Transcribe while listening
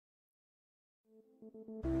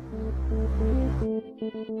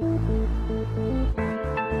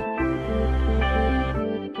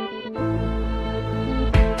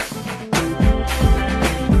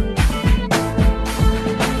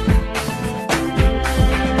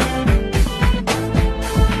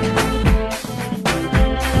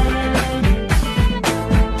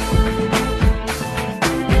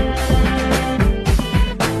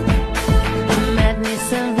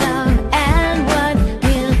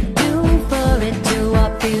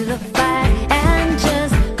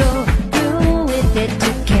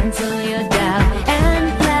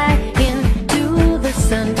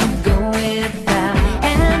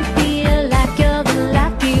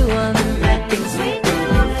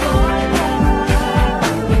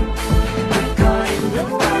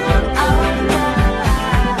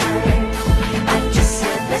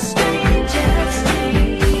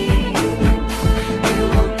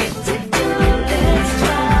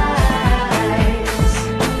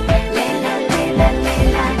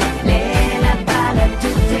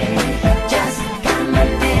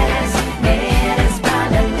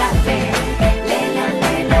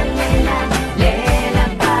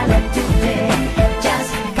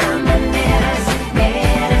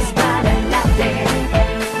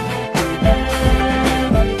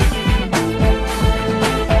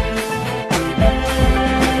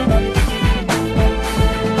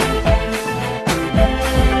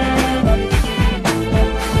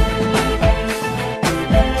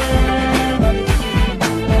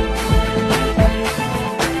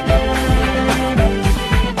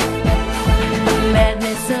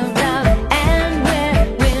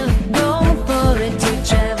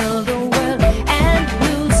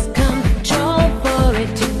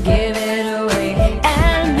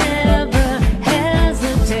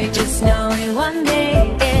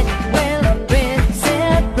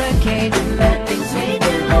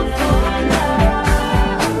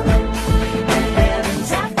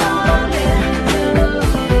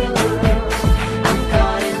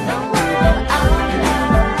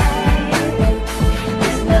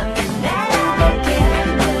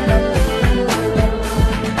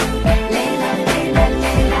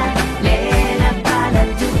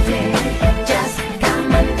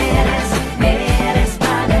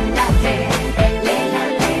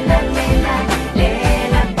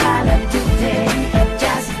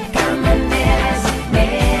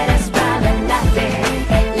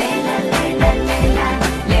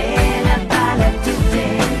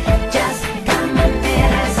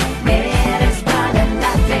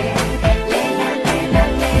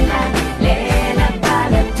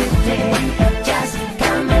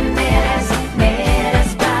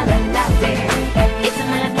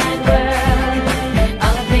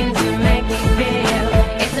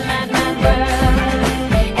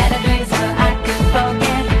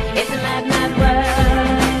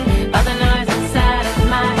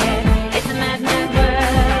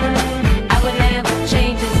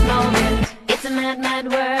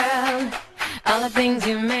All the things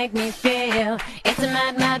you make me feel. It's a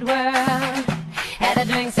mad, mad world. Had a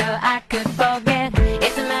drink so I could forget.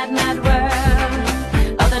 It's a mad, mad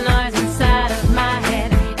world. All the noise inside of my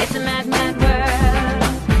head. It's a mad, mad world.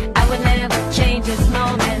 I would never change this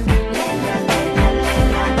moment. Lela, lela,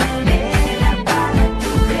 lela, lela, para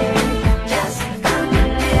today. Just come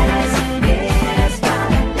and let us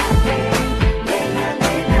para Latte. Lela,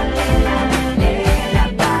 lela, lela, lela,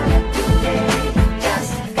 para today.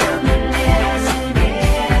 Just come and let us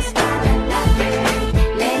para Latte.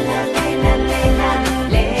 Lela, lela, lela,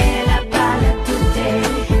 lela, para today.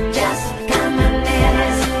 Just come and let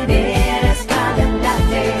us para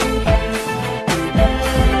Latte.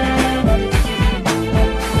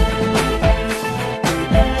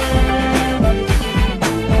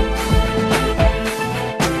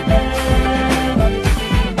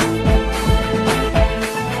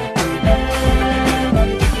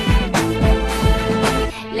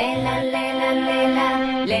 Lela, lela,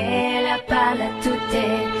 lela, lela, para tutte.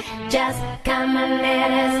 Just come and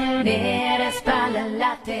let us para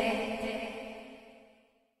Latte.